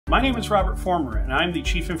My name is Robert Former, and I'm the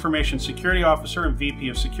Chief Information Security Officer and VP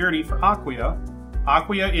of Security for Acquia.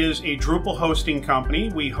 Acquia is a Drupal hosting company.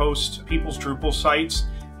 We host people's Drupal sites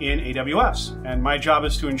in AWS, and my job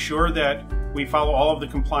is to ensure that we follow all of the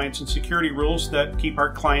compliance and security rules that keep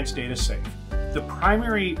our clients' data safe. The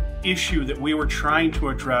primary issue that we were trying to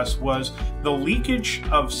address was the leakage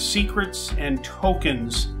of secrets and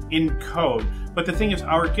tokens in code. But the thing is,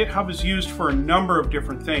 our GitHub is used for a number of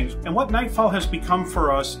different things. And what Nightfall has become for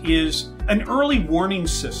us is an early warning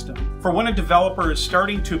system for when a developer is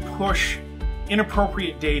starting to push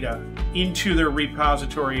inappropriate data into their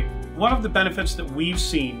repository. One of the benefits that we've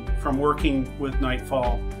seen from working with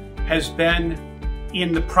Nightfall has been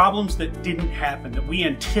in the problems that didn't happen, that we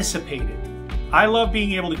anticipated. I love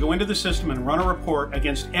being able to go into the system and run a report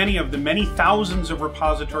against any of the many thousands of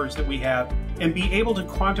repositories that we have and be able to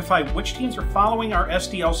quantify which teams are following our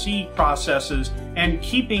SDLC processes and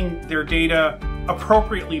keeping their data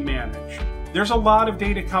appropriately managed. There's a lot of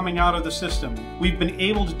data coming out of the system. We've been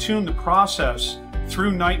able to tune the process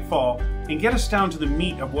through Nightfall and get us down to the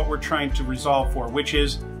meat of what we're trying to resolve for, which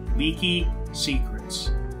is leaky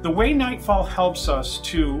secrets. The way Nightfall helps us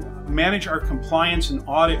to manage our compliance and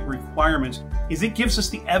audit requirements is it gives us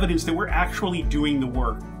the evidence that we're actually doing the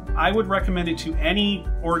work. I would recommend it to any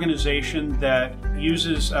organization that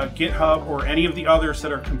uses GitHub or any of the others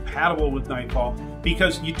that are compatible with Nightfall,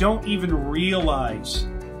 because you don't even realize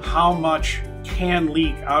how much can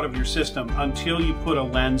leak out of your system until you put a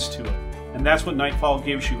lens to it. And that's what Nightfall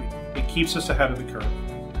gives you. It keeps us ahead of the curve.